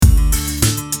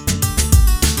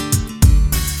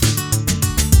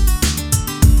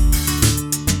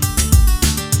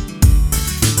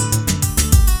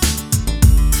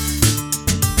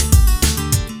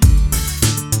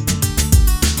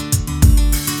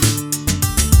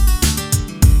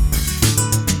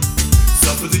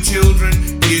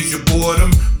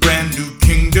boredom, brand new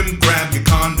kingdom, grab your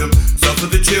condom. Suffer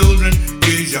the children,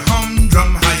 here's your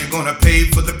humdrum. How you gonna pay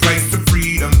for the price of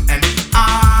freedom? And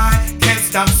I can't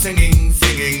stop singing,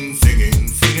 singing, singing,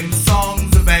 singing the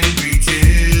songs of angry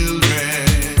children.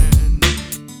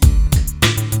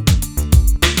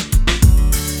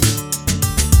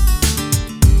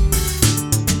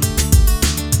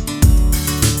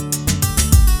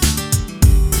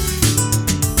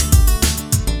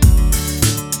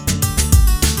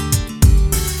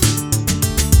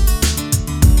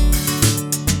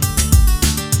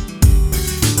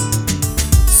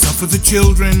 For the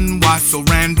children, why so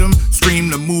random? Stream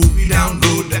the movie,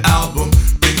 download the album.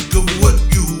 Think of what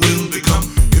you will become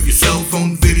if your cell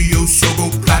phone video show go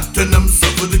platinum.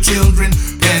 Suffer the children,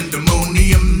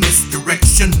 pandemonium,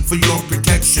 misdirection for your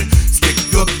protection. Stick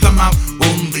your thumb out,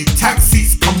 only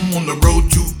taxis come on the road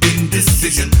to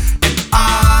indecision. And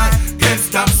I can't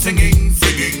stop singing,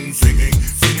 singing, singing,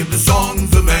 singing the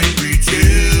songs of angry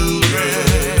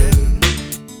children.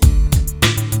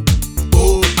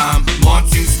 Oh, I'm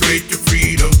marching straight to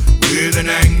freedom with an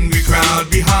angry crowd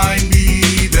behind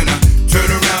me. Then I turn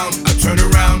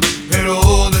around, and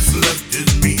all that's left is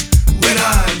me. When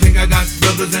I think I got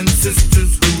brothers and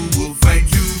sisters who will fight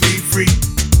to be free.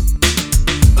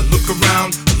 I look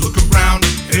around,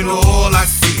 and all I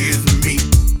see is me.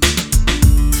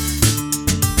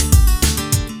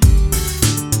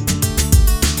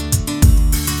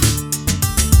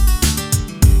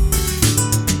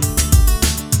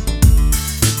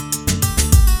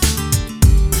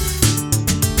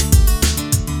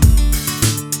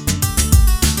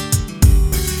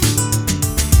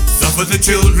 For the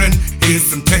children, here's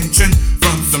some tension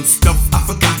from some stuff I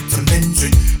forgot to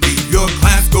mention. Leave your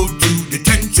class, go to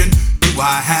detention. Do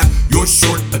I have your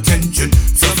short attention?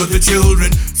 Suffer the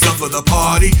children, suffer the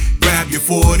party. Grab your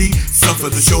 40, suffer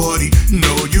the shorty.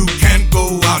 No, you can't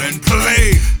go out and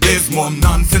play. There's more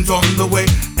nonsense on the way.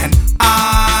 And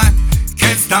I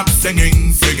can't stop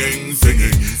singing, singing,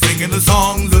 singing, singing the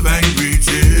songs of angry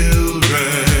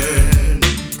children.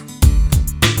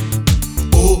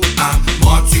 Oh, I'm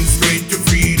marching straight to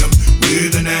freedom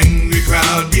with an angry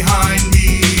crowd behind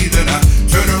me. Then I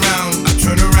turn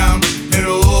around, and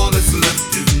all that's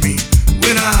left is me.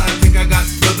 When I think I got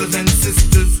brothers and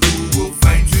sisters who will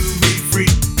fight to be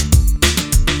free.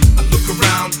 I look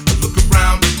around,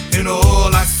 and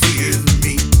all I see is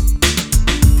me.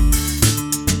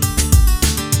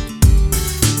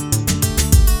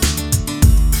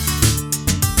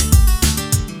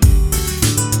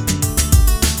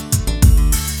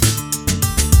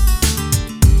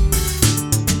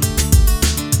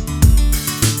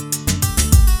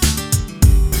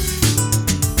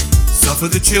 For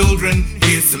the children,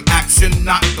 here's some action.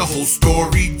 Not the whole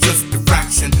story, just a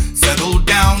fraction. Settle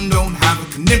down, don't have a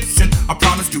conniption. I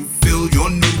promise to fill your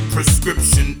new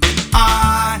prescription. And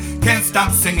I can't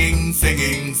stop singing,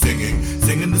 singing, singing,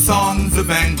 singing the songs of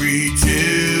angry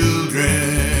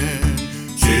children.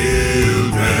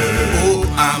 Children. Oh,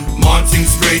 I'm marching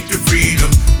straight to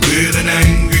freedom with an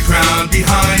angry crowd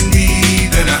behind me.